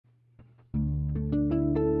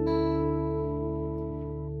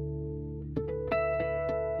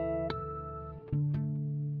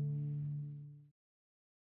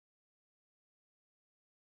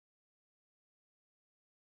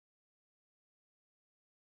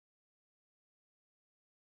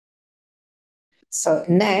So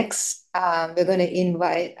next, we're going to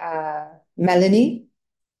invite Melanie,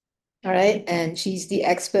 all right? And she's the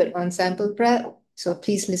expert on sample prep. So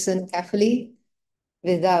please listen carefully.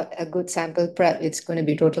 Without a good sample prep, it's going to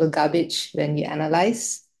be total garbage when you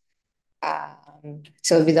analyze.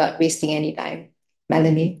 So without wasting any time,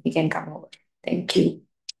 Melanie, you can come over. Thank you.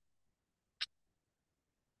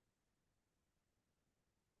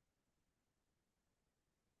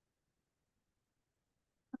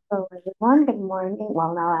 Hello, everyone. Good morning.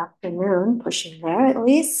 Well, now afternoon, pushing there at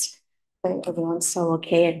least. But everyone's still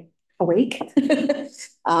okay and awake.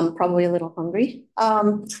 Probably a little hungry.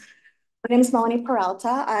 My name is Melanie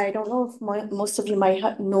Peralta. I don't know if most of you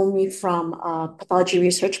might know me from a pathology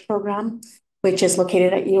research program, which is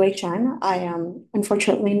located at UHN. I am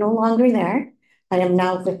unfortunately no longer there. I am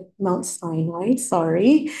now with Mount Sinai,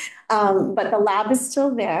 sorry. But the lab is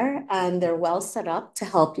still there and they're well set up to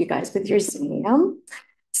help you guys with your Xenium.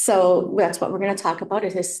 So that's what we're going to talk about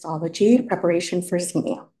is histology, preparation for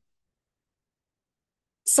Xenium.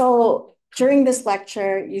 So during this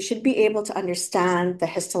lecture, you should be able to understand the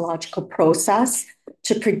histological process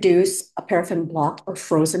to produce a paraffin block or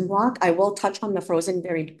frozen block. I will touch on the frozen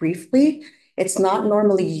very briefly. It's not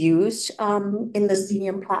normally used in the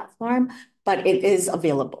Xenium platform, but it is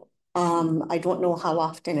available. I don't know how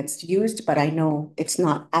often it's used, but I know it's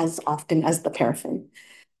not as often as the paraffin.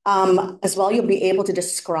 As well, you'll be able to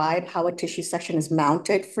describe how a tissue section is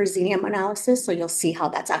mounted for Xenium analysis. So you'll see how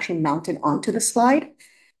that's actually mounted onto the slide.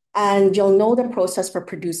 And you'll know the process for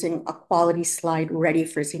producing a quality slide ready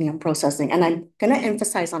for Xenium processing. And I'm going to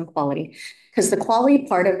emphasize on quality because the quality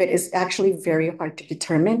part of it is actually very hard to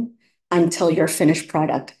determine until your finished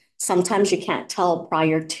product. Sometimes you can't tell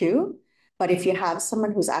prior to, but if you have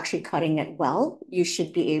someone who's actually cutting it well,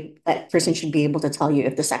 that person should be able to tell you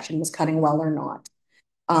if the section was cutting well or not.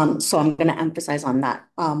 So I'm going to emphasize on that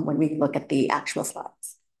when we look at the actual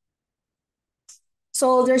slides.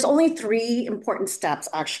 So there's only 3 important steps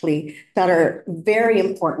actually that are very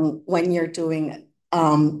important when you're doing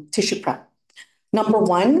tissue prep. Number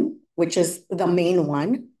 1, which is the main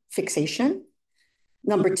one, fixation.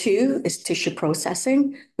 Number 2 is tissue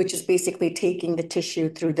processing, which is basically taking the tissue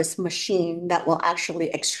through this machine that will actually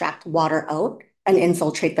extract water out and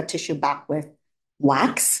infiltrate the tissue back with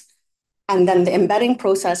wax. And then the embedding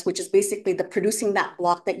process, which is basically the producing that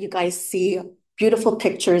block that you guys see beautiful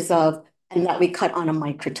pictures of and that we cut on a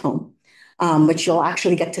microtome, which you'll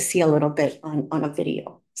actually get to see a little bit on a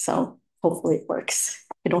video. So hopefully it works.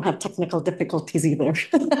 I don't have technical difficulties either.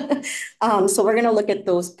 So we're going to look at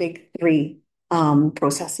those big 3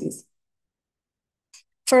 processes.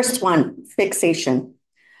 First one, fixation.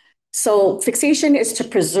 So fixation is to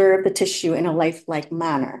preserve the tissue in a lifelike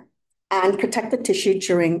manner and protect the tissue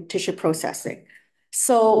during tissue processing.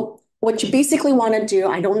 So what you basically want to do,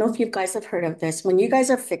 I don't know if you guys have heard of this, when you guys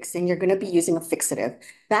are fixing, you're going to be using a fixative.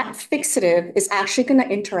 That fixative is actually going to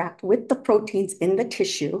interact with the proteins in the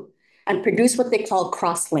tissue and produce what they call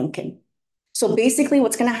cross-linking. So basically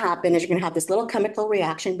what's going to happen is you're going to have this little chemical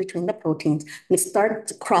reaction between the proteins and it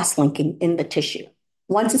starts cross-linking in the tissue.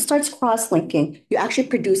 Once it starts cross-linking, you actually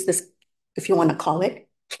produce this, if you want to call it,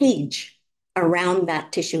 cage around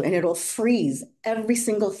that tissue, and it'll freeze every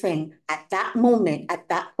single thing at that moment, at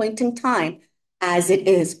that point in time, as it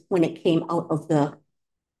is when it came out of the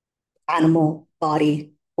animal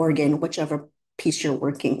body, organ, whichever piece you're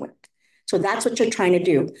working with. So that's what you're trying to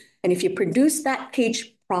do. And if you produce that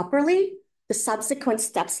cage properly, the subsequent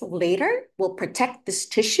steps later will protect this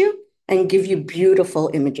tissue and give you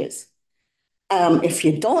beautiful images. If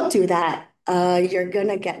you don't do that, you're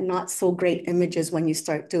gonna get not so great images when you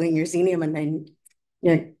start doing your Xenium, and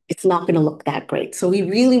then it's not gonna look that great. So we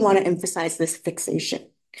really want to emphasize this fixation.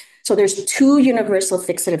 So there's 2 universal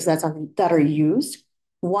fixatives that are used.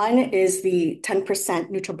 One is the 10%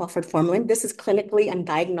 neutral buffered formalin. This is clinically and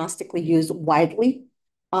diagnostically used widely,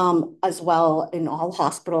 as well in all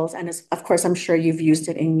hospitals. And of course, I'm sure you've used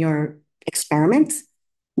it in your experiments.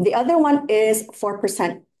 The other one is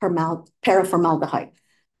 4% paraformaldehyde,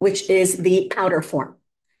 which is the powder form.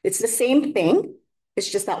 It's the same thing. It's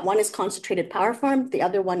just that one is concentrated powder form. The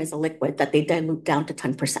other one is a liquid that they dilute down to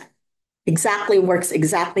 10%. Works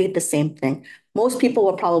exactly the same thing. Most people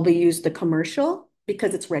will probably use the commercial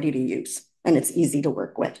because it's ready to use and it's easy to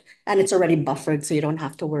work with. And it's already buffered, so you don't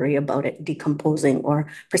have to worry about it decomposing or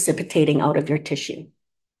precipitating out of your tissue.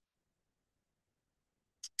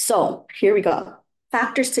 So here we go.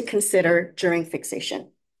 Factors to consider during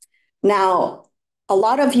fixation. Now, a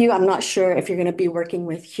lot of you, I'm not sure if you're going to be working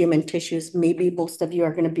with human tissues. Maybe most of you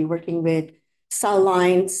are going to be working with cell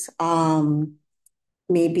lines,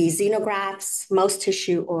 maybe xenografts, mouse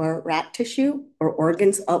tissue, or rat tissue, or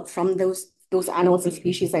organs up from those those animals and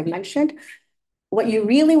species I mentioned, what you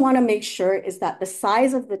really want to make sure is that the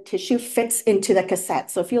size of the tissue fits into the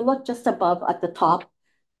cassette. So if you look just above at the top,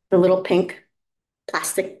 the little pink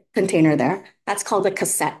plastic container there, that's called a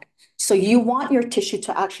cassette. So you want your tissue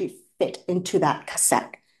to actually fit into that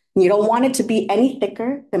cassette. You don't want it to be any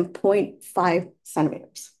thicker than 0.5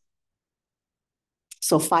 centimeters.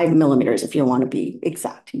 So 5 millimeters, if you want to be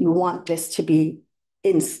exact. You want this to be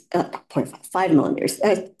in 0.5, 5 millimeters,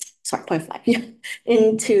 sorry, 0.5, yeah,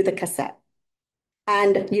 into the cassette.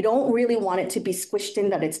 And you don't really want it to be squished in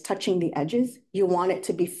that it's touching the edges. You want it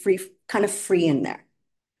to be free, kind of free in there.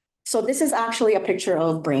 So this is actually a picture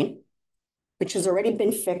of brain, which has already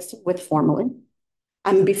been fixed with formalin.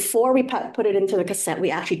 And before we put it into the cassette,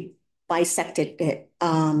 we actually bisected it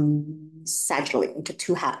sagittally into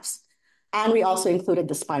 2 halves. And we also included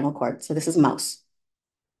the spinal cord. So this is mouse.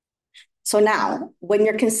 So now, when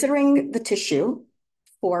you're considering the tissue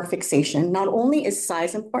for fixation, not only is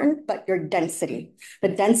size important, but your density, the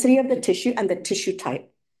density of the tissue and the tissue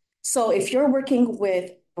type. So if you're working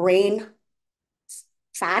with brain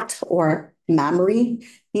fat or mammary,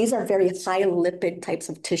 these are very high lipid types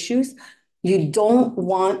of tissues. You don't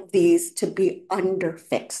want these to be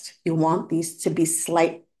underfixed. You want these to be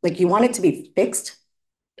slight, like you want it to be fixed,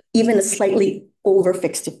 even slightly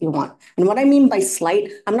overfixed if you want. And what I mean by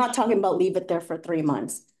slight, I'm not talking about leave it there for 3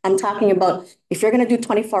 months. I'm talking about if you're going to do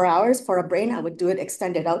 24 hours for a brain, I would do it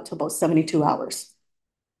extended out to about 72 hours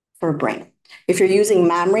for a brain. If you're using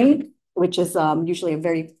mammary, which is usually a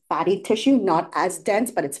very fatty tissue, not as dense,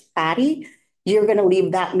 but it's fatty, you're going to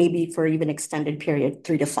leave that maybe for even extended period,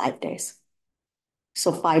 3 to 5 days.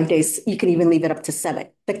 So 5 days, you can even leave it up to 7.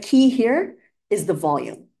 The key here is the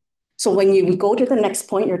volume. So when you go to the next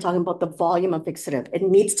point, you're talking about the volume of fixative. It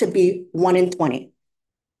needs to be 1 in 20.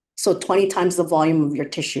 So 20 times the volume of your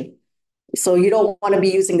tissue. So you don't want to be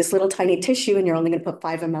using this little tiny tissue and you're only going to put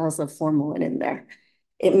 5 mLs of formalin in there.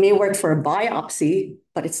 It may work for a biopsy,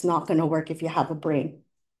 but it's not going to work if you have a brain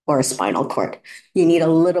or a spinal cord. You need a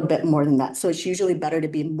little bit more than that. So it's usually better to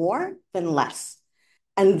be more than less.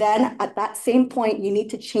 And then at that same point, you need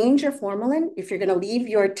to change your formalin if you're going to leave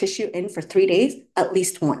your tissue in for 3 days, at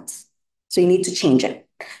least once. So you need to change it.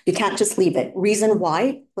 You can't just leave it. Reason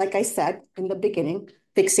why, like I said in the beginning,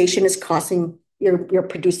 fixation is crossing, you're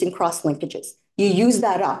producing cross linkages. You use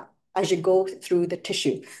that up as you go through the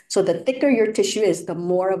tissue. So the thicker your tissue is, the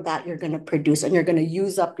more of that you're going to produce and you're going to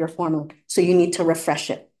use up your formalin. So you need to refresh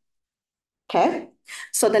it. Okay?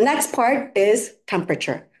 So the next part is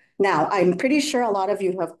temperature. Now, I'm pretty sure a lot of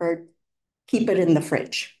you have heard, keep it in the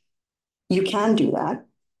fridge. You can do that.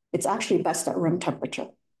 It's actually best at room temperature.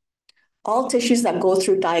 All tissues that go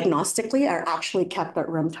through diagnostically are actually kept at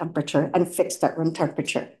room temperature and fixed at room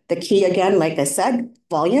temperature. The key again, like I said,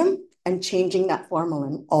 volume and changing that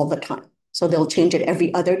formalin all the time. So they'll change it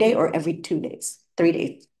every other day or every 2 days, 3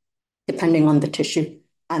 days, depending on the tissue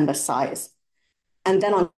and the size. And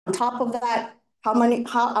then on top of that, how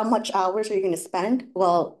much hours are you going to spend?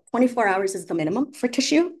 Well, 24 hours is the minimum for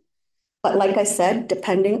tissue. But like I said,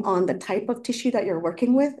 depending on the type of tissue that you're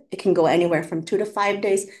working with, it can go anywhere from 2 to 5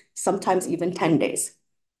 days, sometimes even 10 days.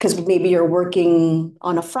 Because maybe you're working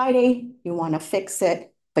on a Friday, you want to fix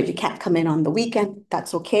it, but you can't come in on the weekend.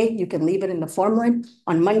 That's okay. You can leave it in the formalin.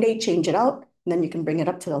 On Monday, change it out, and then you can bring it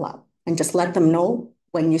up to the lab and just let them know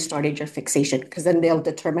when you started your fixation, because then they'll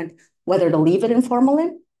determine whether to leave it in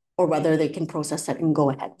formalin or whether they can process it and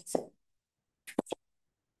go ahead with it.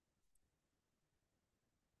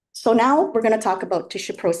 So now we're going to talk about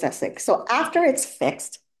tissue processing. So after it's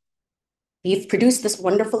fixed, you've produced this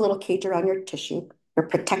wonderful little cage around your tissue. You're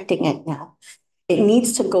protecting it now. It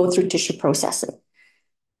needs to go through tissue processing.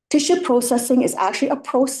 Tissue processing is actually a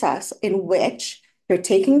process in which you're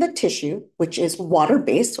taking the tissue, which is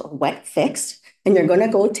water-based or wet fixed, and you're going to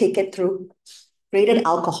go take it through graded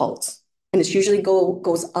alcohols. And it's usually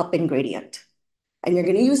goes up in gradient. And you're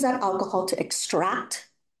going to use that alcohol to extract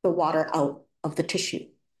the water out of the tissue.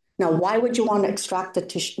 Now, why would you want to extract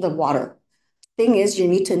the water? Thing is, you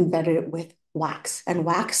need to embed it with wax and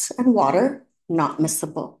water, not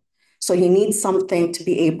miscible. So you need something to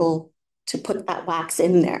be able to put that wax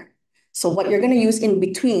in there. So what you're going to use in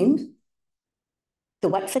between the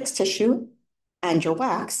wet fixed tissue and your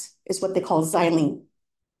wax is what they call xylene.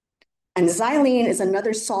 And xylene is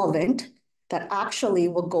another solvent that actually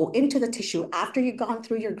will go into the tissue after you've gone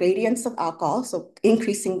through your gradients of alcohol. So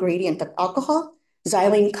increasing gradient of alcohol,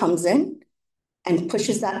 xylene comes in and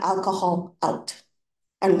pushes that alcohol out.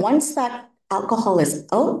 And once that alcohol is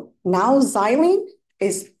out, now xylene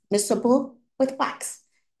is miscible with wax.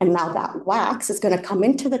 And now that wax is going to come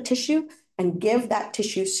into the tissue and give that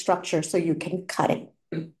tissue structure so you can cut it.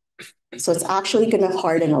 So it's actually going to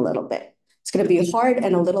harden a little bit. It's going to be hard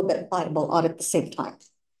and a little bit pliable all at the same time.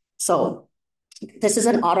 So this is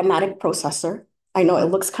an automatic processor. I know it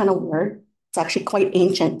looks kind of weird. It's actually quite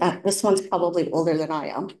ancient. This one's probably older than I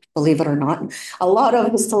am, believe it or not. A lot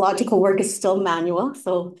of histological work is still manual,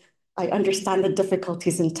 so I understand the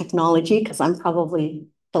difficulties in technology because I'm probably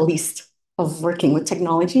the least of working with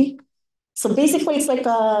technology. So basically, it's like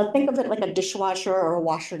think of it like a dishwasher or a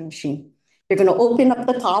washing machine. You're going to open up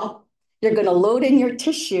the top, you're going to load in your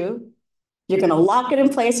tissue, you're going to lock it in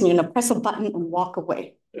place, and you're going to press a button and walk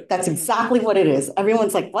away. That's exactly what it is.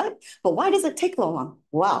 Everyone's like, what? But why does it take so long?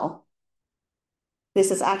 Well, this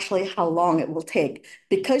is actually how long it will take.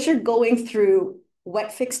 Because you're going through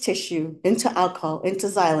wet fixed tissue into alcohol, into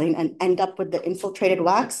xylene, and end up with the infiltrated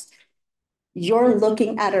wax, you're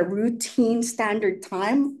looking at a routine standard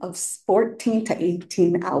time of 14 to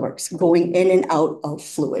 18 hours going in and out of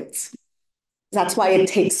fluids. That's why it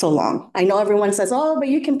takes so long. I know everyone says, oh, but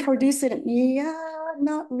you can produce it. Yeah,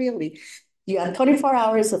 not really. You have 24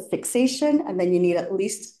 hours of fixation, and then you need at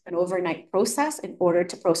least an overnight process in order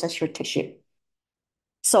to process your tissue.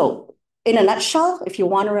 So in a nutshell, if you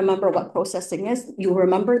want to remember what processing is, you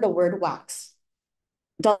remember the word wax.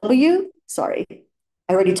 Sorry,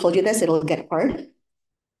 I already told you this, it'll get hard.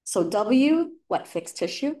 So W, wet fixed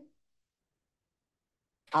tissue,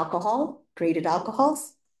 alcohol, graded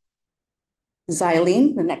alcohols,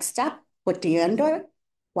 xylene, the next step. What do you end on?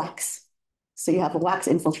 Wax. So you have a wax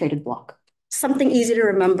infiltrated block. Something easy to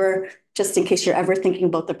remember just in case you're ever thinking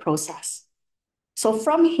about the process. So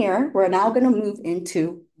from here, we're now going to move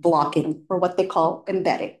into blocking, or what they call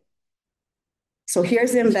embedding. So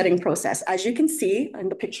here's the embedding process. As you can see in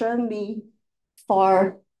the picture on the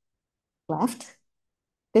far left,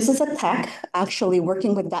 this is a tech actually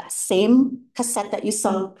working with that same cassette that you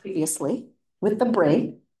saw previously with the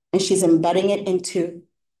brain, and she's embedding it into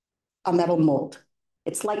a metal mold.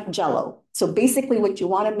 It's like Jello. So basically what you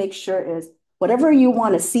want to make sure is whatever you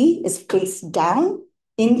want to see is face down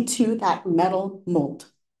into that metal mold.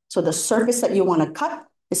 So the surface that you want to cut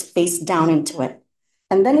is face down into it.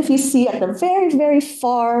 And then if you see at the very, very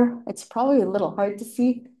far, it's probably a little hard to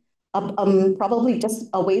see, probably just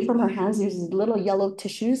away from her hands, there's little yellow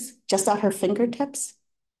tissues just at her fingertips.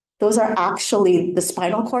 Those are actually the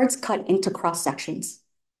spinal cords cut into cross sections,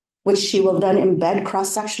 which she will then embed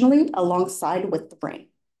cross-sectionally alongside with the brain.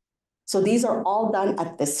 So these are all done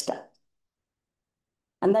at this step.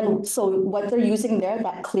 And then, so what they're using there,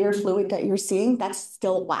 that clear fluid that you're seeing, that's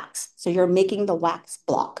still wax. So you're making the wax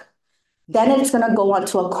block. Then it's gonna go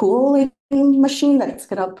onto a cooling machine that's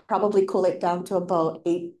gonna probably cool it down to about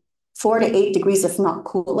 4 to 8 degrees, if not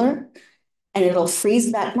cooler. And it'll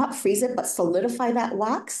freeze that, not freeze it, but solidify that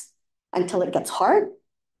wax until it gets hard.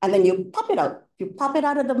 And then you pop it out. You pop it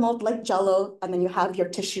out of the mold like Jello, and then you have your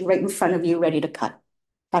tissue right in front of you ready to cut.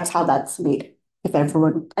 That's how that's made. If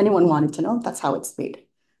anyone wanted to know, that's how it's made.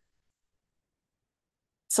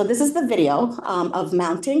 So this is the video of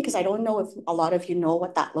mounting, because I don't know if a lot of you know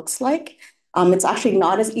what that looks like. It's actually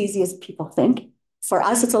not as easy as people think. For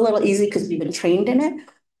us, it's a little easy because we've been trained in it.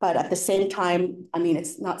 But at the same time, I mean,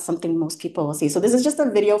 it's not something most people will see. So this is just a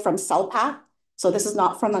video from CellPath. So this is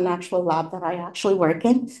not from an actual lab that I actually work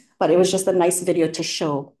in, but it was just a nice video to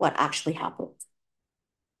show what actually happens.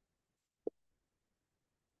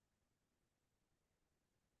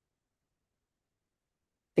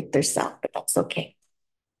 I think there's sound, but that's okay.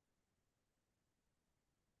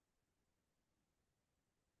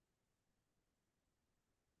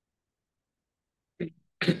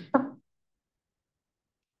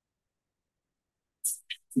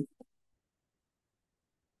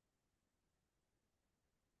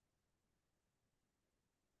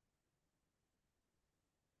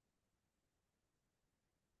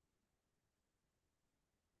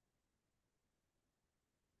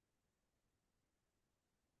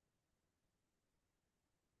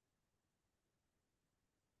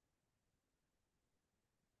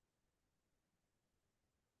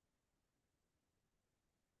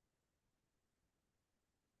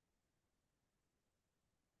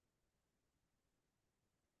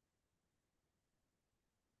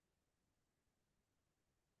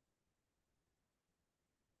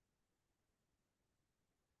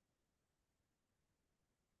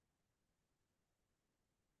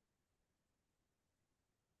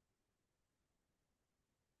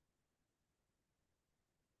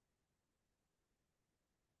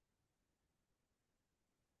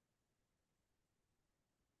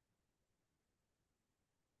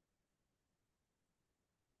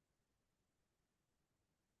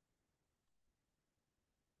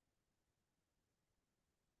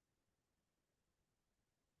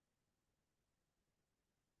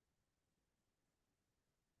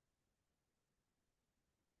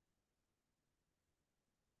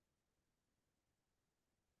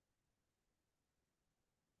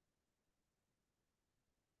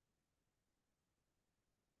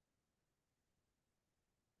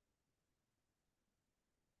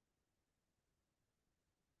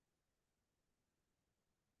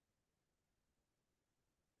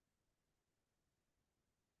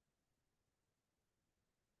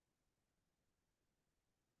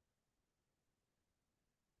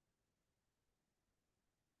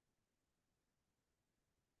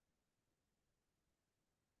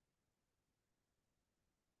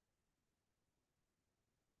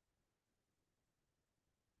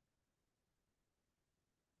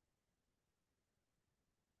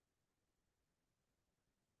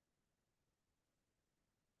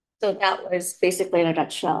 So that was basically in a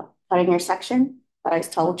nutshell, cutting your section that I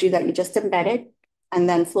told you that you just embedded and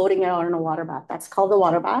then floating it out in a water bath. That's called the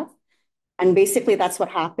water bath. And basically that's what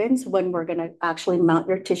happens when we're gonna actually mount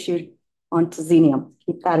your tissue onto Xenium.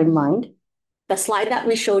 Keep that in mind. The slide that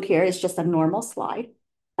we showed here is just a normal slide.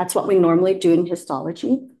 That's what we normally do in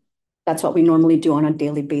histology. That's what we normally do on a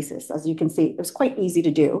daily basis. As you can see, it was quite easy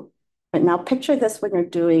to do. But now picture this when you're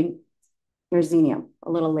doing your Xenium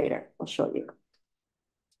a little later. I'll show you.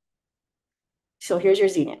 So here's your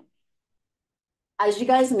Xenium. As you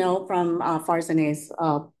guys know from Farzane's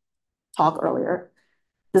talk earlier,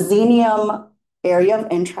 the Xenium area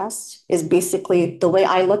of interest is basically, the way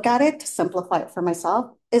I look at it, to simplify it for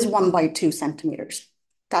myself, is 1 by 2 centimeters.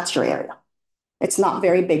 That's your area. It's not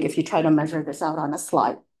very big if you try to measure this out on a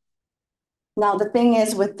slide. Now, the thing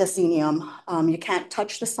is with the Xenium, you can't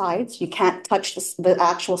touch the sides. You can't touch the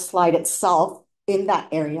actual slide itself in that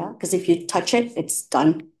area, because if you touch it, it's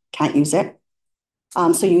done. Can't use it.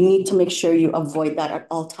 So you need to make sure you avoid that at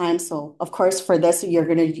all times. So of course, for this, you're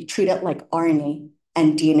going to treat it like RNA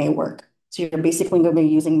and DNA work. So you're basically going to be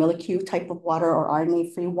using Millicue type of water or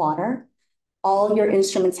RNA-free water. All your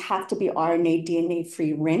instruments have to be RNA,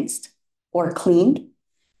 DNA-free rinsed or cleaned.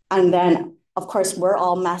 And then, of course, we're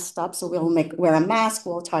all masked up. So we'll wear a mask,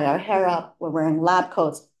 we'll tie our hair up, we're wearing lab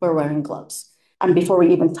coats, we're wearing gloves. And before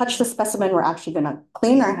we even touch the specimen, we're actually going to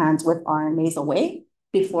clean our hands with RNAs away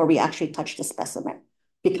before we actually touch the specimen.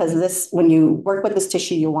 Because this, when you work with this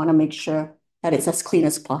tissue, you want to make sure that it's as clean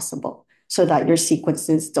as possible so that your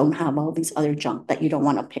sequences don't have all these other junk that you don't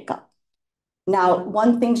want to pick up. Now,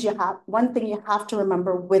 one thing you have to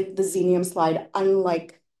remember with the Xenium slide,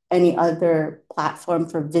 unlike any other platform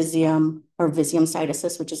for Visium or Visium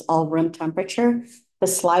CytAssist, which is all room temperature, the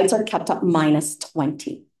slides are kept at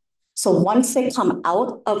 -20. So once they come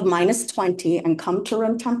out of -20 and come to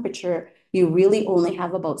room temperature, you really only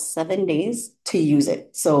have about 7 days to use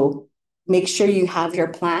it. So make sure you have your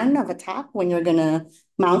plan of attack when you're gonna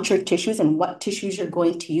mount your tissues and what tissues you're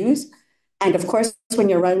going to use. And of course, when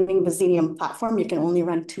you're running the Xenium platform, you can only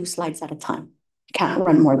run 2 slides at a time. You can't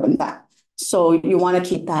run more than that. So you want to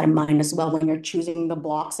keep that in mind as well when you're choosing the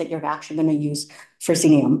blocks that you're actually going to use for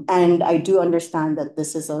Xenium. And I do understand that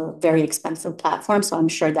this is a very expensive platform, so I'm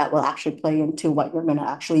sure that will actually play into what you're going to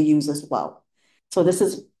actually use as well. So this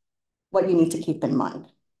is what you need to keep in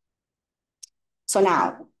mind. So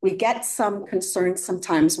now we get some concerns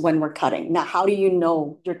sometimes when we're cutting. Now, how do you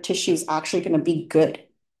know your tissue is actually going to be good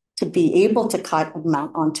to be able to cut and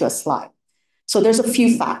mount onto a slide? So there's a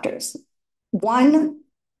few factors. One,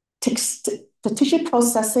 the tissue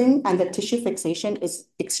processing and the tissue fixation is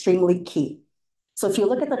extremely key. So if you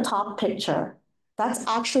look at the top picture, that's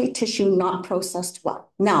actually tissue not processed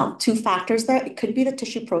well. Now, 2 factors there. It could be the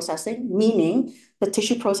tissue processing, meaning the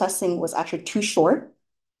tissue processing was actually too short.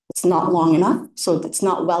 It's not long enough, so it's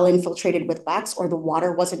not well infiltrated with wax, or the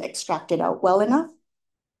water wasn't extracted out well enough,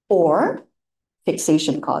 or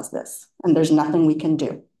fixation caused this, and there's nothing we can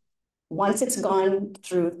do. Once it's gone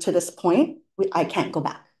through to this point, I can't go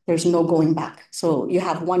back. There's no going back. So you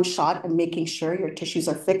have one shot at making sure your tissues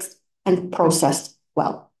are fixed and processed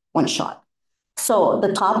well, one shot. So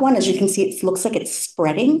the top one, as you can see, it looks like it's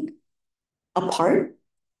spreading apart.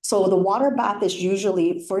 So the water bath is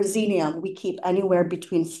usually, for Xenium, we keep anywhere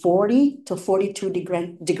between 40 to 42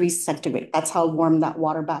 degrees centigrade. That's how warm that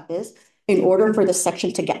water bath is in order for the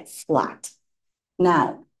section to get flat.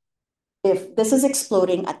 Now, if this is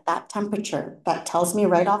exploding at that temperature, that tells me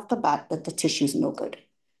right off the bat that the tissue is no good.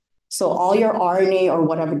 So all your RNA or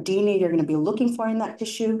whatever DNA you're going to be looking for in that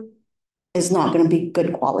tissue is not going to be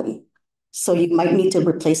good quality. So you might need to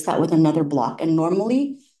replace that with another block. And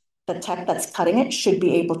normally, the tech that's cutting it should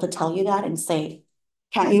be able to tell you that and say,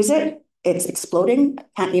 can't use it, it's exploding,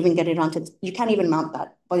 can't even get it onto, you can't even mount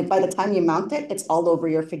that. But by the time you mount it, it's all over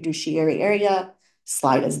your fiduciary area,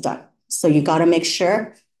 slide is done. So you got to make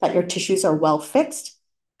sure that your tissues are well fixed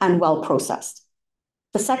and well processed.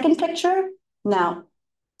 The second picture, now,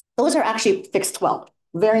 those are actually fixed well,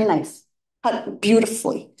 very nice, cut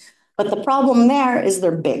beautifully. But the problem there is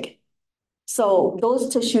they're big. So those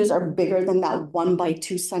tissues are bigger than that 1 by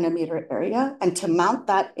 2 centimeter area. And to mount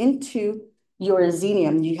that into your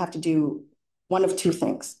Xenium, you have to do one of 2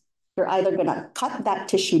 things. You're either going to cut that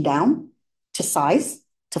tissue down to size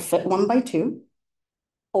to fit 1 by 2,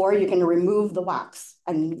 or you can remove the wax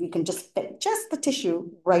and you can just fit just the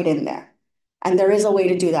tissue right in there. And there is a way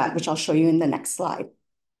to do that, which I'll show you in the next slide.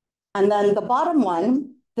 And then the bottom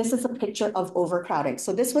one, this is a picture of overcrowding.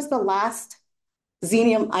 So this was the last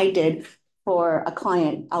Xenium I did for a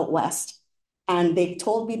client out west. And they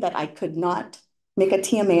told me that I could not make a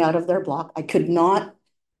TMA out of their block. I could not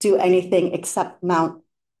do anything except mount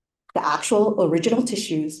the actual original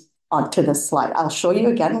tissues onto this slide. I'll show you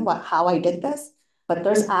again how I did this, but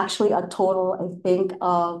there's actually a total, I think,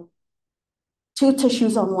 of 2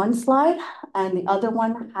 tissues on one slide, and the other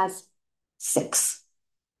one has 6.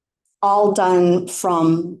 All done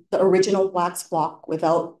from the original wax block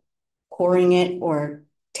without pouring it or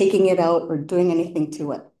taking it out or doing anything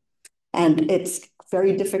to it. And it's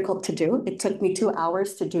very difficult to do. It took me 2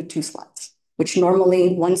 hours to do 2 slides, which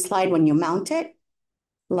normally one slide, when you mount it,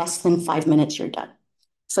 less than 5 minutes, you're done.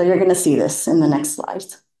 So you're gonna see this in the next slide.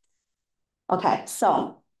 Okay,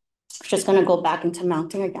 so just gonna go back into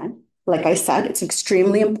mounting again. Like I said, it's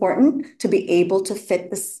extremely important to be able to fit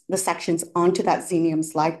the sections onto that Xenium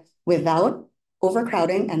slide without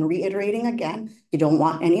overcrowding, and reiterating again, you don't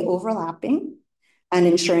want any overlapping, and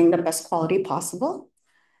ensuring the best quality possible.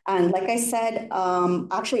 And like I said,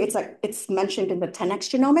 actually it's mentioned in the 10x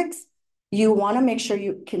genomics, you wanna make sure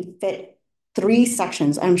you can fit 3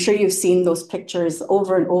 sections. I'm sure you've seen those pictures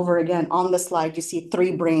over and over again. On the slide, you see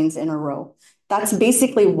 3 brains in a row. That's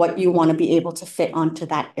basically what you want to be able to fit onto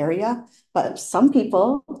that area. But some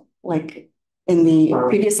people, like in the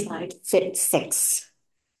previous slide, fit 6.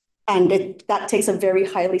 And that takes a very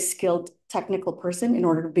highly skilled technical person in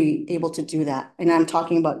order to be able to do that. And I'm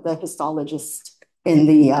talking about the histologist in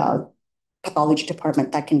the pathology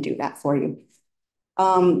department that can do that for you.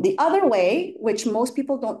 The other way, which most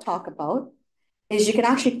people don't talk about, is you can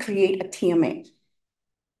actually create a TMA.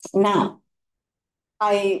 Now,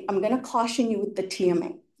 I'm going to caution you with the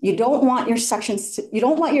TMA. You don't want your sections you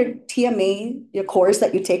don't want your TMA, your cores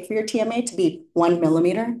that you take for your TMA to be 1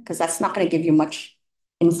 millimeter, because that's not going to give you much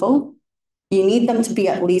info. You need them to be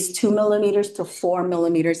at least 2 millimeters to 4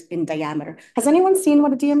 millimeters in diameter. Has anyone seen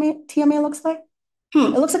what a TMA looks like?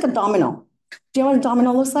 It looks like a domino. Do you know what a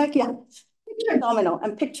domino looks like? Yeah. Picture a domino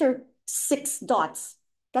and picture 6 dots.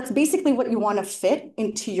 That's basically what you want to fit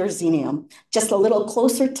into your Xenium, just a little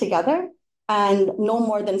closer together and no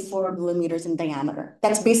more than 4 millimeters in diameter.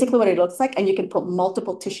 That's basically what it looks like. And you can put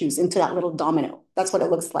multiple tissues into that little domino. That's what it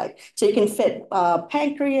looks like. So you can fit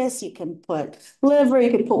pancreas, you can put liver,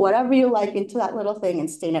 you can put whatever you like into that little thing and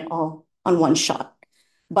stain it all on one shot.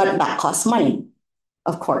 But that costs money,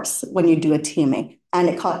 of course, when you do a TMA. And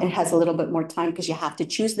it has a little bit more time because you have to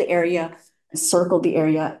choose the area and circle the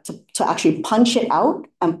area to actually punch it out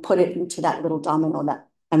and put it into that little domino that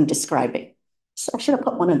I'm describing. So I should have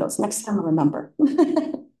put one of those. Next time I'll remember.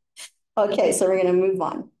 Okay, so we're going to move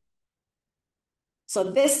on. So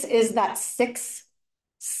this is that 6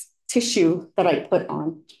 tissue that I put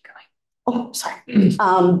on. Oh, sorry.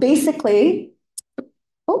 Basically,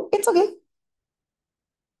 oh, it's okay.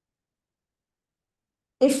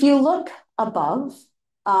 If you look above,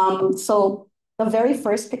 so the very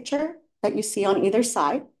first picture that you see on either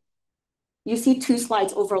side, you see 2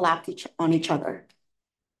 slides overlapped on each other.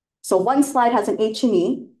 So one slide has an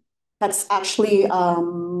H&E, that's actually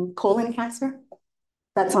colon cancer.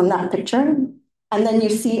 That's on that picture. And then you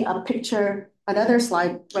see a picture, another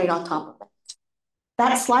slide right on top of it.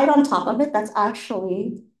 That slide on top of it, that's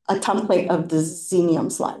actually a template of the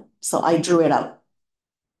Xenium slide. So I drew it out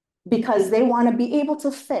because they want to be able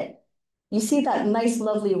to fit. You see that nice,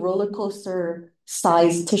 lovely roller coaster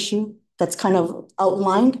size tissue that's kind of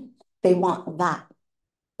outlined? They want that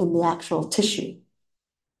in the actual tissue.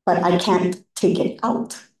 But I can't take it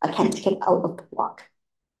out. I can't take it out of the block.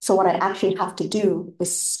 So what I actually have to do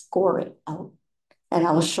is score it out. And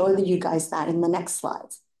I will show you guys that in the next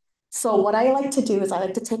slides. So what I like to do is I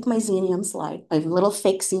like to take my Xenium slide, my little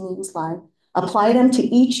fake Xenium slide, apply them to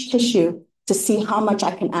each tissue to see how much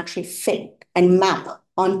I can actually fit and map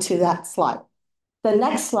onto that slide. The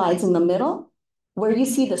next slides in the middle, where you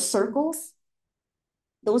see the circles,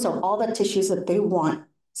 those are all the tissues that they want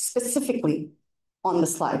specifically on the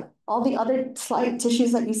slide. All the other slide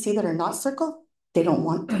tissues that you see that are not circled, they don't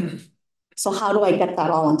want them. So how do I get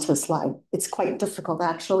that all onto a slide? It's quite difficult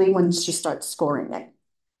actually once you start scoring it.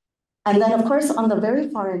 And then of course, on the very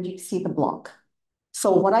far end, you see the block.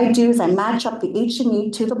 So what I do is I match up the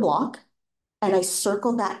H&E to the block and I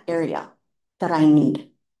circle that area that I need.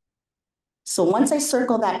 So once I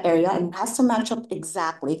circle that area, and it has to match up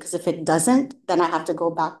exactly, because if it doesn't, then I have to go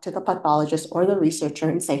back to the pathologist or the researcher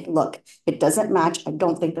and say, look, it doesn't match. I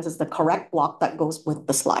don't think this is the correct block that goes with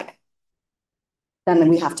the slide. Then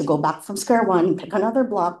we have to go back from square one, pick another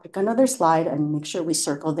block, pick another slide, and make sure we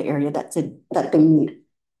circle the area that they need.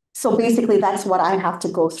 So basically, that's what I have to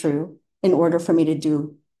go through in order for me to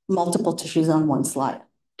do multiple tissues on one slide.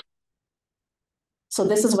 So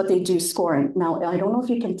this is what they do scoring. Now, I don't know if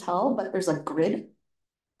you can tell, but there's a grid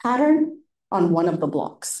pattern on one of the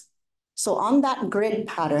blocks. So on that grid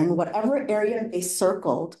pattern, whatever area they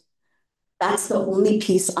circled, That's the only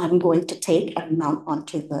piece I'm going to take and mount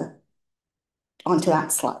onto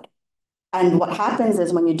that slide. And what happens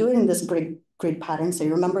is when you're doing this grid pattern, so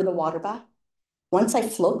you remember the water bath, once I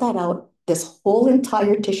float that out, this whole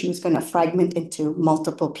entire tissue is going to fragment into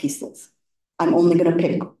multiple pieces. I'm only going to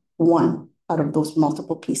pick one out of those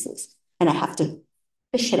multiple pieces, and I have to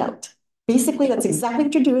fish it out. Basically, that's exactly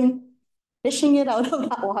what you're doing, fishing it out of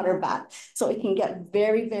that water bath. So it can get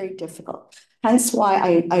very, very difficult. Hence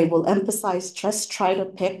why I will emphasize just try to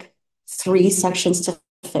pick 3 sections to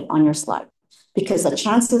fit on your slide, because the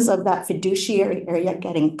chances of that fiduciary area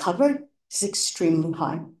getting covered is extremely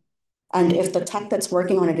high. And if the tech that's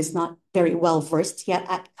working on it is not very well versed yet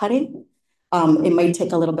at cutting, it might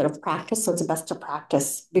take a little bit of practice. So it's best to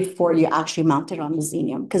practice before you actually mount it on the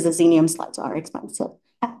Xenium, because the Xenium slides are expensive.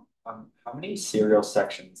 How many serial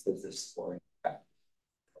sections does this scoring have?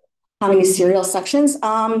 How many serial sections?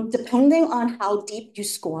 Depending on how deep you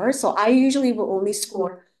score. So I usually will only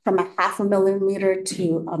score from a 0.5 millimeter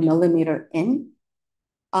to a millimeter in.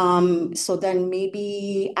 So then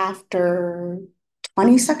maybe after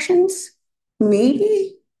 20 sections,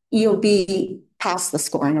 maybe you'll be past the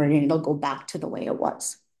scoring already and it'll go back to the way it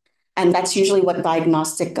was. And that's usually what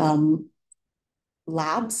diagnostic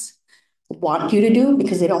labs want you to do,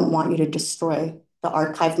 because they don't want you to destroy the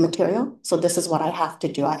archive material. So this is what I have to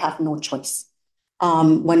do. I have no choice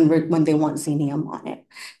when they want Xenium on it.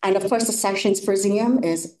 And of course, the sections for Xenium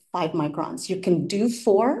is 5 microns. You can do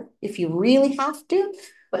 4 if you really have to,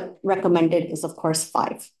 but recommended is, of course,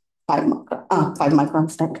 5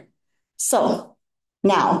 microns thick. So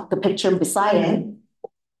now the picture beside it,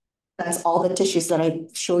 that's all the tissues that I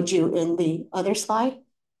showed you in the other slide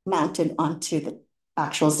mounted onto the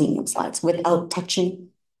actual Xenium slides without touching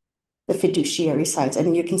the fiduciary sides.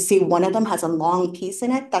 And you can see one of them has a long piece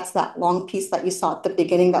in it. That's that long piece that you saw at the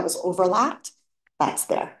beginning that was overlapped. That's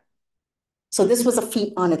there. So this was a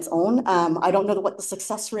feat on its own. I don't know what the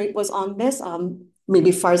success rate was on this.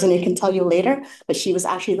 Maybe Farzaneh can tell you later, but she was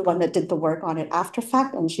actually the one that did the work on it after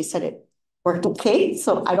fact, and she said it worked okay.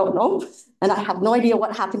 So I don't know. And I have no idea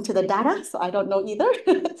what happened to the data, so I don't know either.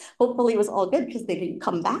 Hopefully it was all good because they didn't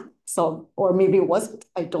come back. So, or maybe it wasn't,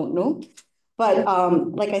 I don't know. But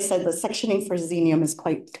like I said, the sectioning for Xenium is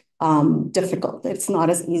quite difficult. It's not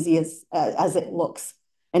as easy as it looks.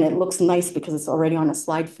 And it looks nice because it's already on a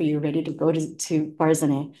slide for you, ready to go to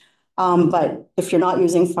Farzaneh. But if you're not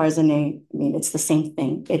using Farzaneh, I mean, it's the same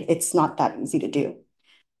thing. It's not that easy to do.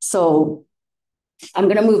 So I'm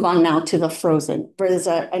going to move on now to the frozen. Is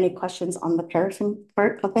there any questions on the paraffin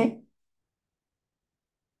part of it?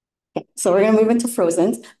 Okay, so we're going to move into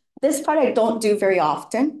frozen. This part I don't do very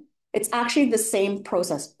often. It's actually the same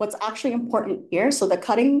process. What's actually important here, so the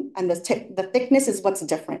cutting and the thickness is what's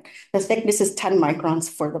different. The thickness is 10 microns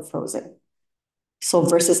for the frozen. So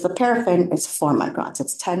versus the paraffin, it's 4 microns.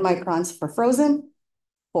 It's 10 microns for frozen,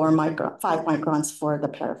 5 microns for the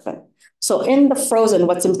paraffin. So in the frozen,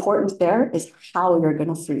 what's important there is how you're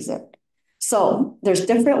going to freeze it. So there's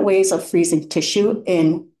different ways of freezing tissue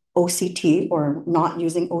in OCT or not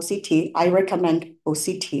using OCT. I recommend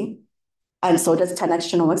OCT. And so does 10x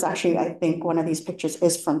Genomics. Actually, I think one of these pictures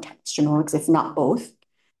is from 10x Genomics, if not both.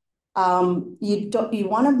 You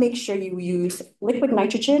want to make sure you use liquid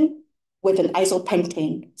nitrogen with an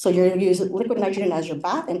isopentane. So you're using liquid nitrogen as your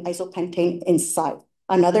bath and isopentane inside.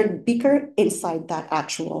 Another beaker inside that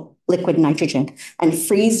actual liquid nitrogen, and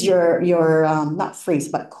freeze not freeze,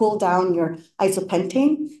 but cool down your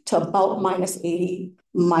isopentane to about -80,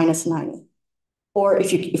 -90. Or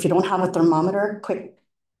if you don't have a thermometer, quick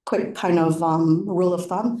kind of rule of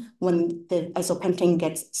thumb, when the isopentane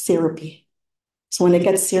gets syrupy. So when it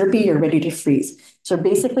gets syrupy, you're ready to freeze. So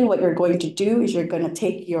basically what you're going to do is you're going to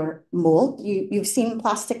take your mold. You've seen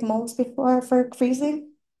plastic molds before for freezing?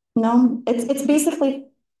 No, it's basically,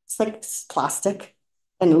 it's like plastic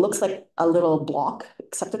and it looks like a little block,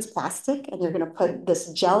 except it's plastic. And you're going to put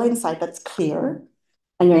this gel inside that's clear.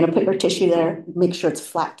 And you're going to put your tissue there, make sure it's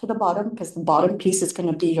flat to the bottom, because the bottom piece is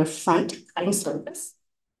going to be your front cutting surface.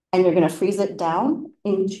 And you're going to freeze it down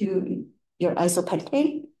into your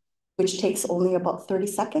isopentane, which takes only about 30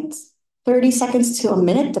 seconds. 30 seconds to a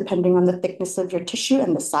minute, depending on the thickness of your tissue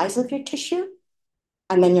and the size of your tissue.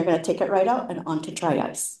 And then you're going to take it right out and onto dry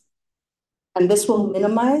ice. And this will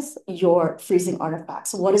minimize your freezing artifacts.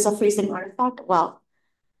 So what is a freezing artifact? Well,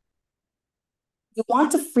 you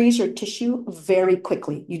want to freeze your tissue very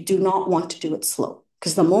quickly. You do not want to do it slow,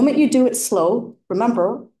 because the moment you do it slow, remember,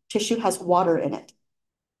 tissue has water in it.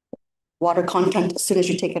 Water content as soon as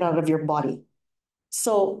you take it out of your body.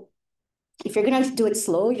 So if you're going to do it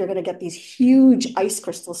slow, you're going to get these huge ice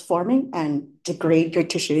crystals forming and degrade your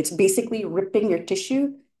tissue. It's basically ripping your tissue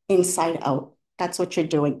inside out. That's what you're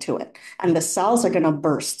doing to it. And the cells are going to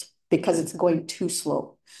burst because it's going too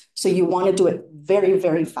slow. So you want to do it very,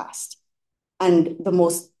 very fast. And the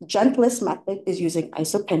most gentlest method is using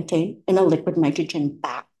isopentane in a liquid nitrogen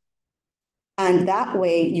bath. And that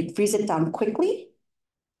way you freeze it down quickly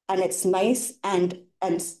and it's nice and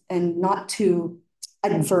not too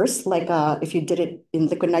adverse, like if you did it in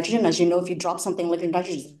liquid nitrogen. As you know, if you drop something in liquid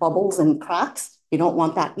nitrogen, it bubbles and cracks. You don't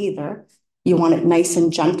want that either. You want it nice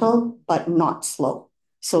and gentle, but not slow.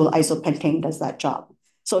 So isopentane does that job.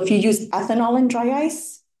 So if you use ethanol in dry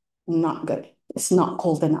ice, not good. It's not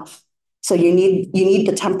cold enough. So you need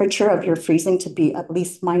the temperature of your freezing to be at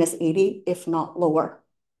least -80, if not lower.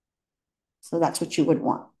 So that's what you would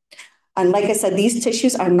want. And like I said, these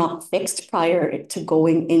tissues are not fixed prior to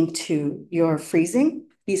going into your freezing.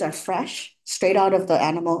 These are fresh, straight out of the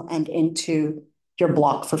animal and into your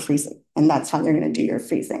block for freezing. And that's how you're going to do your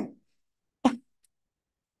freezing. And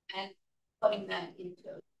putting that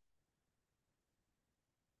into.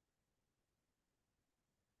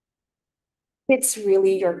 It's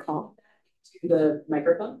really your call. To the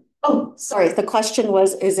microphone? Oh, sorry. The question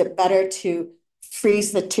was, is it better to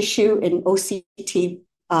freeze the tissue in OCT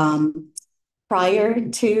prior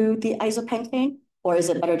to the isopentane, or is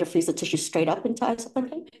it better to freeze the tissue straight up into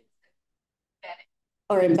isopentane?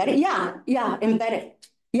 Or embed it? Yeah, embed it.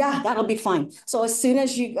 Yeah, that'll be fine. So as soon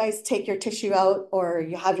as you guys take your tissue out or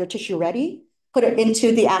you have your tissue ready, put it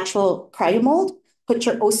into the actual cryomold, put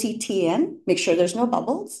your OCT in, make sure there's no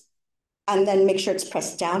bubbles, and then make sure it's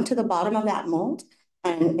pressed down to the bottom of that mold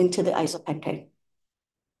and into the isopentane.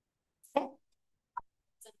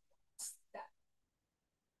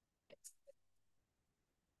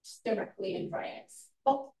 Directly in dry ice.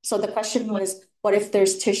 Oh, so the question was, what if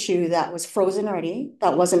there's tissue that was frozen already,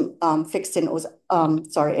 that wasn't fixed in in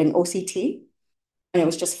OCT, and it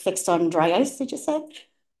was just fixed on dry ice, did you say?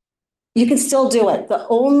 You can still do it. The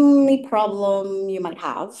only problem you might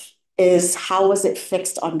have is how was it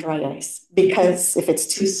fixed on dry ice? Because if it's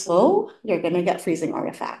too slow, you're gonna get freezing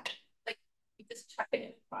artifact. Like you just chuck it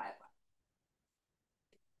in dry ice.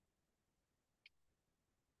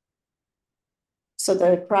 So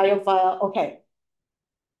the cryovial, okay.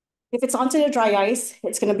 If it's onto the dry ice,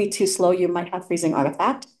 it's going to be too slow. You might have freezing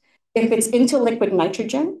artifact. If it's into liquid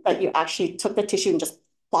nitrogen, that you actually took the tissue and just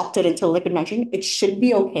plopped it into liquid nitrogen, it should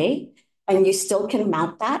be okay. And you still can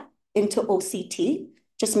mount that into OCT.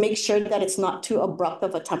 Just make sure that it's not too abrupt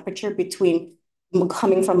of a temperature between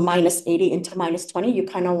coming from -80 into -20. You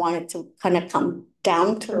kind of want it to kind of come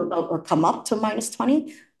down to or come up to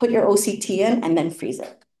 -20. Put your OCT in and then freeze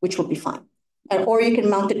it, which will be fine. Or you can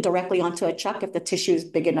mount it directly onto a chuck if the tissue is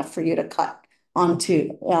big enough for you to cut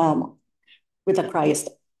onto with a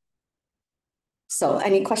cryostat. So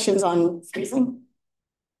any questions on freezing?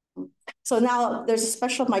 So now there's a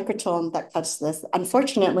special microtome that cuts this.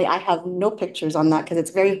 Unfortunately, I have no pictures on that because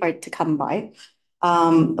it's very hard to come by.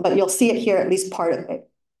 But you'll see it here, at least part of it.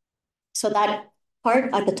 So that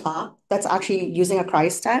part at the top, that's actually using a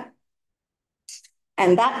cryostat.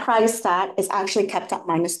 And that cryostat is actually kept at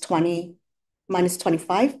 -20,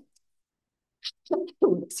 -25.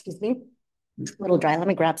 Excuse me, a little dry. Let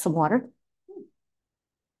me grab some water.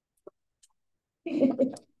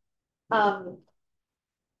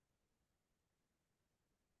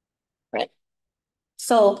 Right.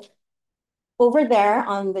 So over there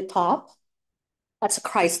on the top, that's a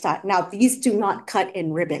cryostat. Now these do not cut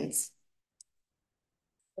in ribbons.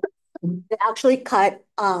 They actually cut,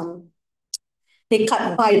 they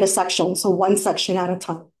cut by the section, so one section at a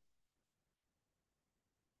time.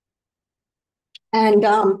 And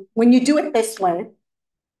when you do it this way,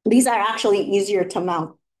 these are actually easier to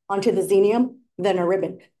mount onto the Xenium than a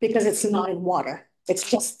ribbon because it's not in water. It's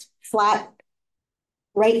just flat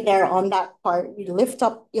right there on that part. You lift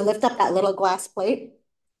up that little glass plate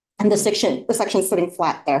and the section's sitting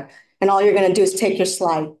flat there. And all you're gonna do is take your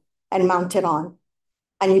slide and mount it on.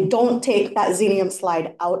 And you don't take that Xenium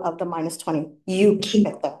slide out of the -20. You keep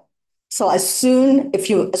it there. So as soon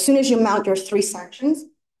as you mount your 3 sections,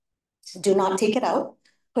 do not take it out.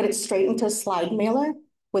 Put it straight into a slide mailer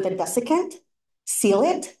with a desiccant, seal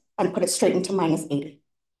it, and put it straight into -80.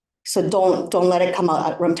 So don't let it come out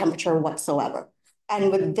at room temperature whatsoever.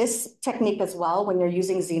 And with this technique as well, when you're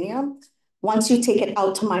using Xenium, once you take it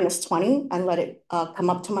out to -20 and let it come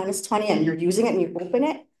up to -20 and you're using it and you open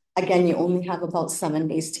it, again, you only have about 7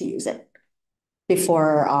 days to use it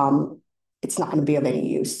before it's not going to be of any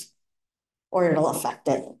use or it'll affect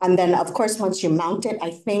it. And then, of course, once you mount it,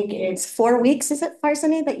 I think it's 4 weeks, is it,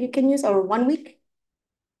 Farzani, that you can use, or 1 week?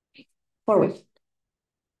 4 weeks.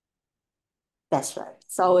 That's right.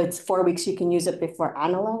 So it's 4 weeks. You can use it before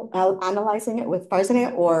analyzing it with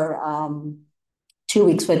Farsinet or 2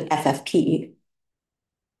 weeks with FFPE.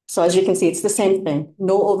 So as you can see, it's the same thing.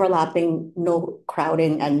 No overlapping, no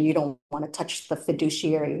crowding, and you don't want to touch the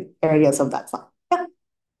fiduciary areas of that file. Yeah.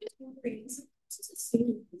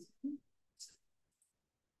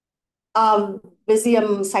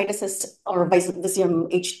 Visium Site Assist or Visium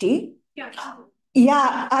HD.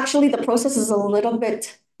 Yeah, actually the process is a little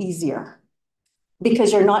bit easier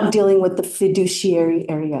because you're not dealing with the fiduciary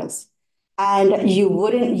areas. And you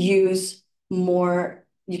wouldn't use more,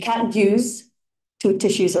 you can't use 2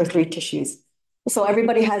 tissues or 3 tissues. So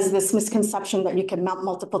everybody has this misconception that you can mount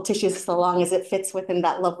multiple tissues so long as it fits within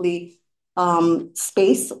that lovely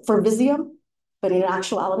space for Visium. But in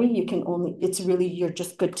actuality, you can only, it's really, you're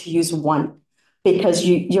just good to use one because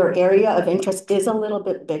your area of interest is a little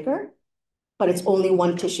bit bigger, but it's only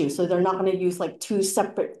one tissue. So they're not going to use like 2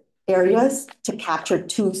 separate areas to capture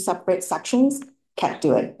 2 separate sections. Can't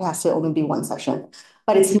do it. It has to only be one section.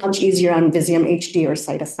 But it's much easier on Visium HD or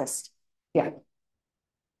Site Assist. Yeah.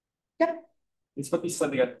 Yep. This might be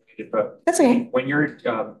slightly unrelated, but That's okay. when you're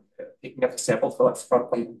picking up the sample from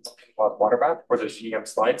water bath or the Xenium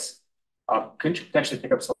slides, couldn't you potentially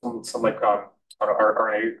pick up some like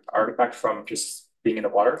RNA artifact from just being in the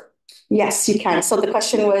water? Yes, you can. So the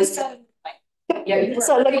question was, so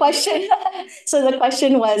the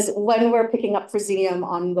question was when we're picking up for Xenium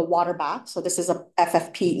on the water bath, so this is a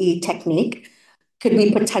FFPE technique, could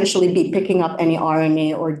we potentially be picking up any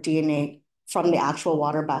RNA or DNA from the actual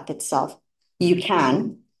water bath itself? You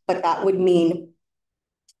can, but that would mean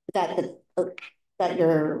that that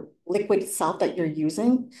your liquid itself that you're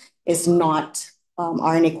using is not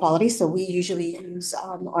RNA quality. So we usually use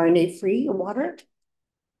RNA-free water.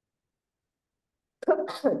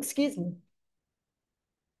 Excuse me.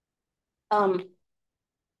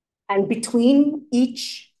 And between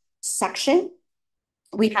each section,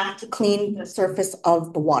 we have to clean the surface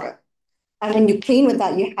of the water. And when you clean with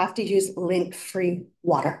that, you have to use lint-free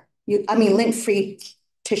water. Lint-free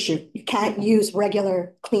tissue. You can't use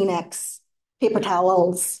regular Kleenex, paper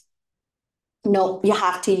towels. No, you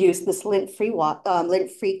have to use this lint-free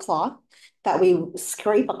cloth that we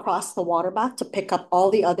scrape across the water bath to pick up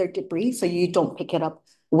all the other debris so you don't pick it up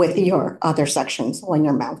with your other sections when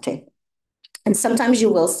you're mounting. And sometimes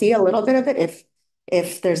you will see a little bit of it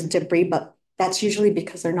if there's debris, but that's usually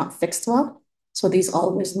because they're not fixed well. So these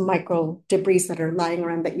micro debris that are lying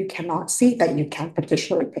around that you cannot see, that you can't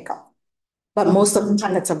potentially pick up. But most of the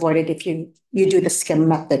time that's avoided if you do the skim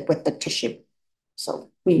method with the tissue.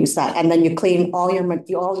 So we use that. And then you clean all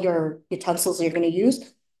your utensils you're going to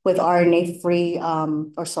use with RNA-free,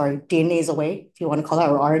 DNAs away, if you want to call it,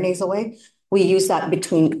 or RNAs away. We use that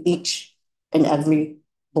between each and every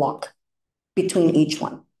block, between each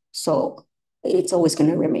one. So it's always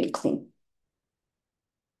going to remain clean.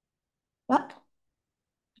 What?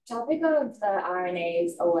 Topic of the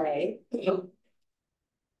RNAs away.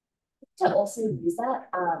 To also use that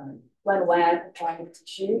when we're preparing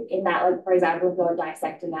tissue, in that, like, for example, if you're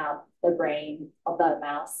dissecting out the brain of the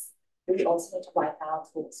mouse, we also need to wipe out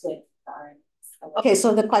with the RNAs. Okay,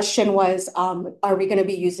 so the question was, are we going to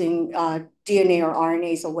be using DNA or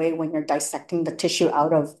RNAs away when you're dissecting the tissue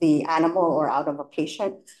out of the animal or out of a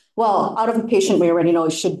patient? Well, out of a patient, we already know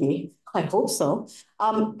it should be. I hope so.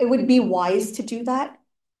 It would be wise to do that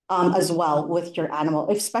as well with your animal,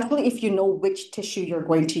 especially if you know which tissue you're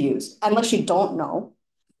going to use, unless you don't know.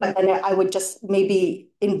 But then I would just maybe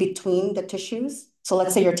in between the tissues. So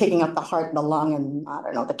let's say you're taking out the heart, the lung, and I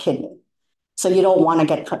don't know, the kidney. So you don't want to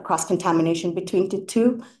get cross-contamination between the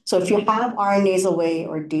two. So if you have RNAs away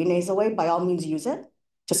or DNAs away, by all means use it.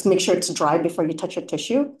 Just make sure it's dry before you touch your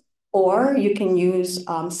tissue. Or you can use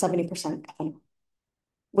 70% ethanol.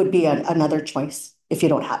 Would be another choice if you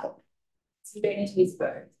don't have it. So you don't need to use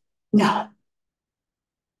both. No.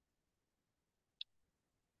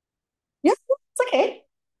 Yeah, it's okay.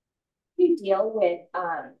 You deal with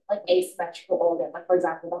like asymmetrical organ, like for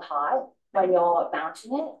example the heart, when you're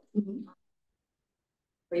mounting it.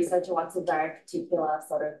 Researcher wants a very particular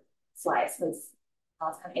sort of slice because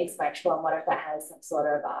it's kind of asymmetrical, and what if that has some sort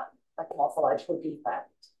of like morphological defect?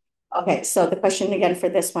 Okay, so the question again for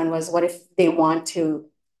this one was, what if they want to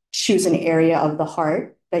choose an area of the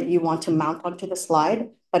heart that you want to mount onto the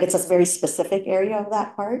slide, but it's a very specific area of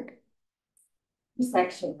that heart?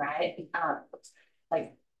 Section, right?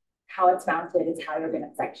 Like how it's mounted is how you're going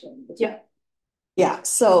to section. Yeah. Yeah.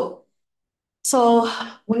 So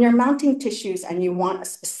when you're mounting tissues and you want a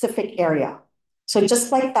specific area, so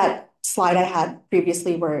just like that slide I had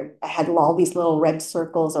previously where I had all these little red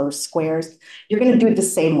circles or squares, you're going to do the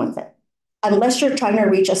same with it. unless you're trying to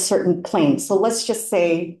reach a certain plane. So let's just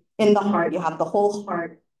say in the heart, you have the whole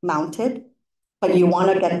heart mounted, but you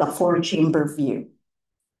want to get the 4-chamber view.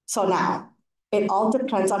 So now, it all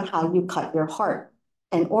depends on how you cut your heart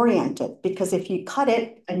and orient it, because if you cut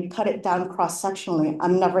it and you cut it down cross-sectionally,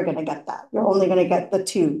 I'm never going to get that. You're only going to get the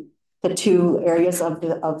two areas of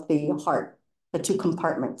the heart, the two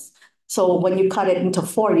compartments. So when you cut it into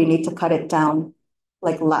 4, you need to cut it down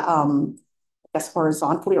like I guess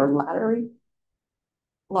horizontally or laterally,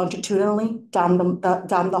 longitudinally down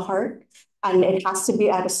the heart, and it has to be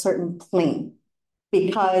at a certain plane,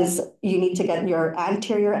 because you need to get your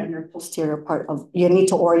anterior and your posterior part of, you need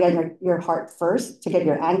to orient your heart first to get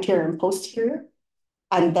your anterior and posterior,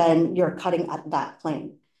 and then you're cutting at that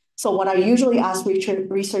plane. So what I usually ask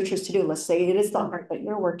researchers to do, let's say it is the heart that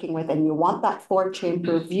you're working with and you want that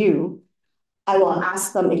 4-chamber view, I will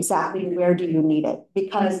ask them exactly where do you need it,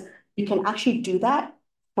 because you can actually do that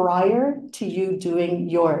prior to you doing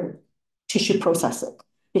your tissue processing,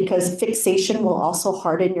 because fixation will also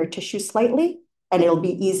harden your tissue slightly, and it'll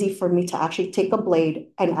be easy for me to actually take a blade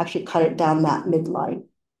and actually cut it down that midline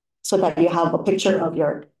so that you have a picture of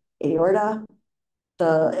your aorta,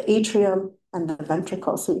 the atrium, and the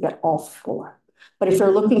ventricle, so you get all 4. But if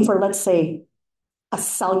you're looking for, let's say, a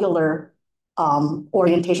cellular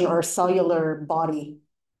orientation or a cellular body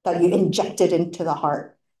that you injected into the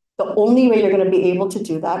heart, the only way you're going to be able to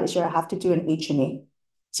do that is you have to do an H&E.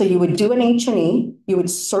 So you would do an H&E, you would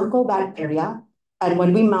circle that area, and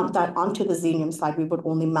when we mount that onto the Xenium slide, we would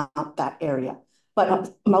only mount that area.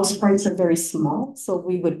 But most parts are very small, so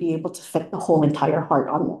we would be able to fit the whole entire heart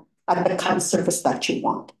on there at the cut surface that you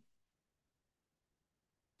want.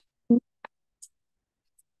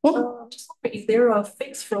 Just wondering, is there a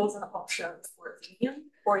fixed frozen option for Xenium,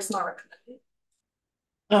 or it's not recommended?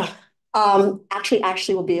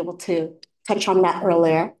 Actually, we'll be able to touch on that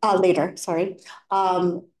later. Sorry.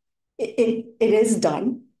 It is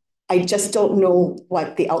done. I just don't know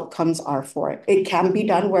what the outcomes are for it. It can be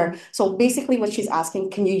done where, so basically what she's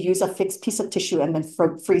asking, can you use a fixed piece of tissue and then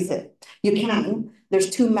freeze it? You can. There's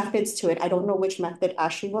 2 methods to it. I don't know which method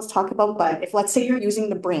Ashley was talking about, but if let's say you're using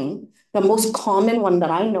the brain, the most common one that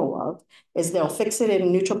I know of is they'll fix it in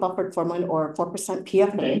neutral buffered formalin or 4%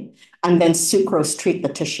 PFA and then sucrose treat the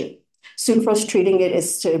tissue. Sucrose treating it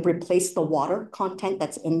is to replace the water content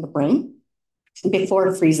that's in the brain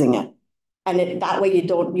before freezing it. And that way you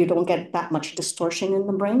don't get that much distortion in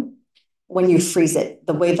the brain when you freeze it,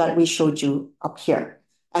 the way that we showed you up here.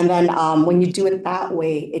 And then when you do it that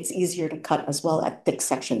way, it's easier to cut as well at thick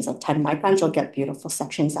sections. At 10 microns, you'll get beautiful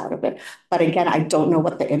sections out of it. But again, I don't know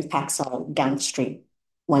what the impacts are downstream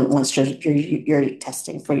once you're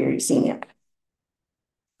testing for your Xenium.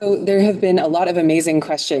 So there have been a lot of amazing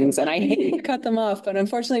questions, and I hate to cut them off, but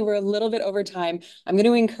unfortunately we're a little bit over time. I'm going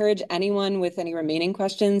to encourage anyone with any remaining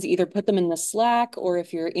questions, either put them in the Slack, or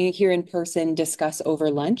if you're here in person, discuss over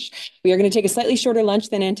lunch. We are going to take a slightly shorter lunch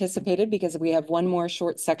than anticipated because we have one more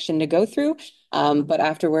short section to go through. But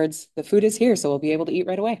afterwards, the food is here, so we'll be able to eat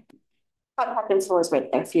right away. Hot Hawkins floor is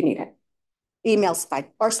right there if you need it. Email Skype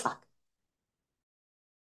or Slack.